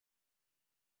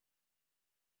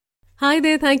Hi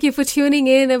there, thank you for tuning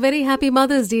in. A very happy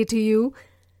Mother's Day to you.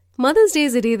 Mother's Day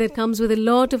is a day that comes with a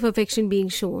lot of affection being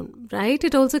shown, right?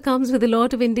 It also comes with a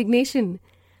lot of indignation.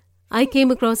 I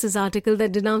came across this article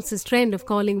that denounced this trend of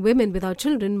calling women without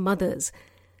children mothers.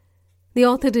 The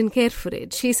author didn't care for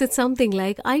it. She said something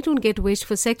like, I don't get wished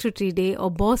for Secretary Day or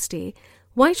Boss Day.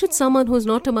 Why should someone who's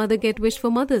not a mother get wished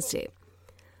for Mother's Day?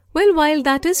 Well, while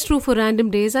that is true for random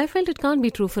days, I felt it can't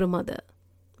be true for a mother.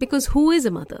 Because who is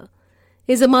a mother?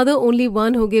 Is a mother only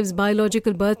one who gives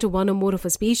biological birth to one or more of a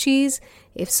species?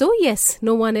 If so, yes,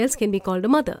 no one else can be called a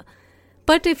mother.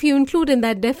 But if you include in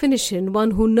that definition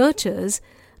one who nurtures,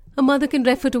 a mother can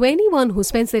refer to anyone who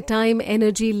spends their time,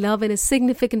 energy, love and a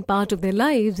significant part of their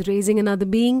lives raising another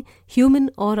being,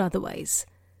 human or otherwise.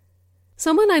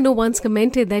 Someone I know once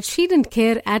commented that she didn't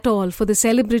care at all for the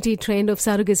celebrity trend of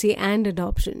surrogacy and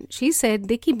adoption. She said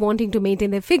they keep wanting to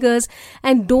maintain their figures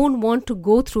and don't want to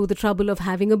go through the trouble of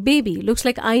having a baby. Looks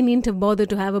like I needn't have bothered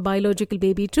to have a biological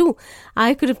baby too.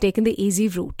 I could have taken the easy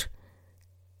route.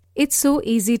 It's so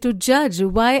easy to judge.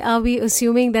 Why are we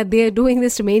assuming that they are doing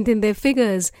this to maintain their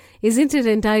figures? Isn't it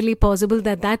entirely possible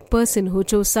that that person who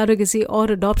chose surrogacy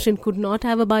or adoption could not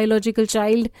have a biological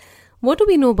child? What do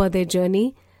we know about their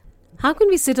journey? How can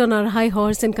we sit on our high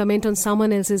horse and comment on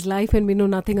someone else's life when we know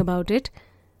nothing about it?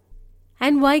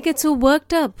 And why get so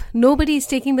worked up? Nobody is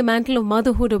taking the mantle of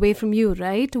motherhood away from you,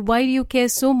 right? Why do you care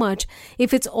so much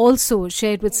if it's also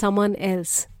shared with someone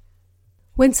else?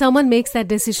 When someone makes that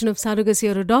decision of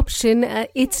surrogacy or adoption,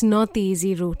 it's not the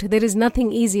easy route. There is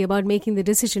nothing easy about making the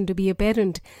decision to be a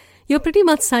parent. You're pretty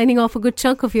much signing off a good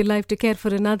chunk of your life to care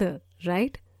for another,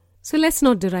 right? So let's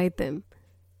not deride them.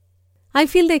 I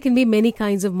feel there can be many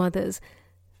kinds of mothers.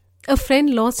 A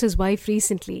friend lost his wife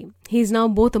recently. He is now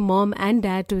both a mom and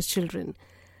dad to his children.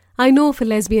 I know of a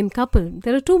lesbian couple.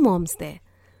 There are 2 moms there.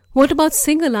 What about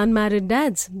single unmarried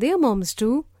dads? They are moms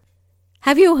too.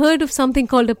 Have you heard of something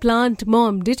called a plant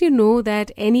mom? Did you know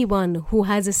that anyone who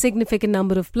has a significant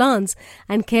number of plants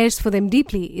and cares for them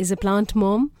deeply is a plant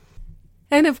mom?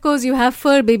 And of course you have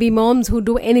fur baby moms who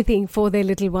do anything for their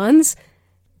little ones.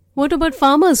 What about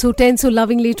farmers who tend so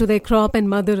lovingly to their crop and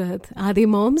Mother Earth? Are they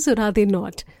moms or are they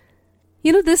not?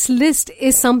 This list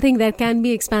is something that can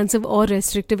be expansive or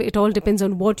restrictive. It all depends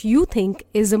on what you think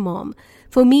is a mom.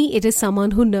 For me, it is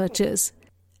someone who nurtures.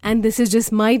 And this is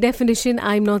just my definition.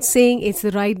 I'm not saying it's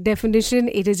the right definition.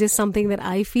 It is just something that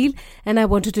I feel and I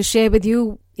wanted to share with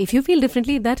you. If you feel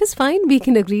differently, that is fine. We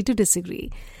can agree to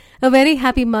disagree. A very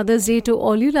happy Mother's Day to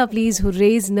all you lovelies who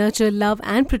raise, nurture, love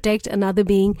and protect another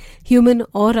being, human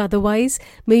or otherwise.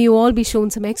 May you all be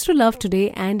shown some extra love today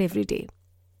and every day.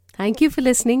 Thank you for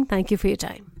listening. Thank you for your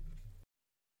time.